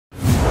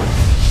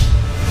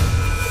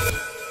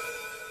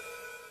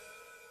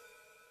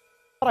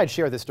I thought I'd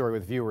share this story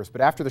with viewers, but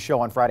after the show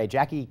on Friday,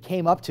 Jackie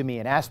came up to me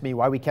and asked me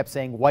why we kept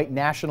saying white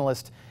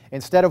nationalist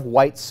instead of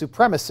white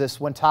supremacist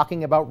when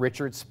talking about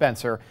Richard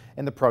Spencer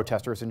and the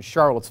protesters in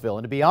Charlottesville.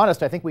 And to be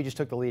honest, I think we just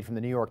took the lead from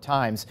the New York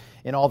Times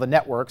in all the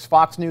networks,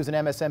 Fox News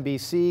and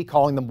MSNBC,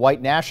 calling them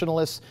white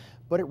nationalists.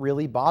 But it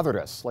really bothered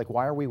us. Like,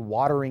 why are we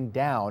watering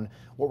down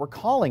what we're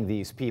calling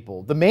these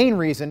people? The main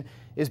reason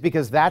is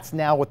because that's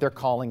now what they're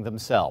calling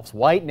themselves,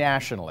 white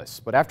nationalists.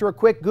 But after a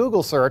quick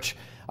Google search,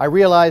 I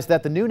realized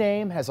that the new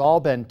name has all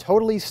been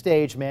totally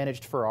stage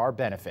managed for our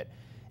benefit.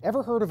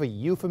 Ever heard of a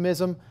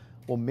euphemism?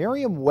 Well,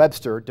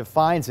 Merriam-Webster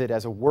defines it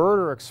as a word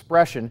or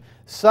expression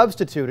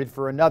substituted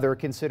for another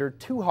considered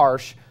too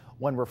harsh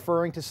when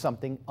referring to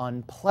something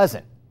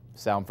unpleasant.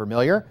 Sound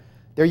familiar?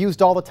 They're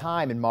used all the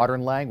time in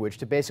modern language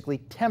to basically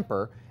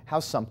temper how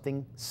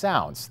something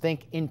sounds.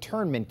 Think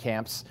internment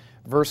camps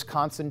versus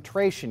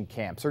concentration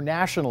camps, or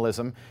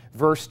nationalism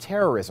versus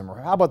terrorism.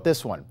 Or how about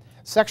this one?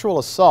 Sexual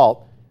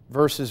assault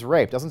versus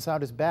rape. Doesn't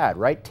sound as bad,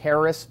 right?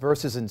 Terrorists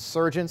versus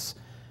insurgents.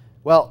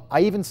 Well,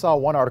 I even saw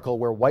one article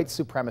where white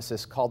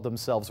supremacists called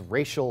themselves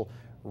racial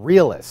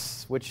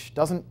realists, which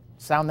doesn't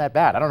sound that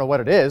bad. I don't know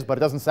what it is, but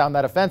it doesn't sound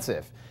that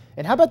offensive.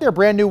 And how about their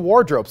brand new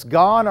wardrobes?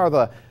 Gone are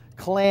the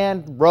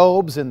Klan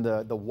robes and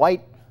the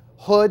white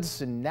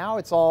hoods, and now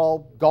it's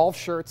all golf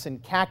shirts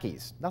and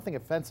khakis. Nothing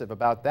offensive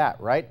about that,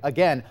 right?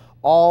 Again,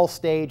 all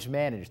stage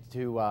managed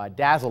to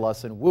dazzle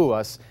us and woo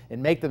us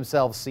and make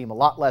themselves seem a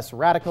lot less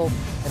radical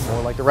and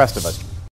more like the rest of us.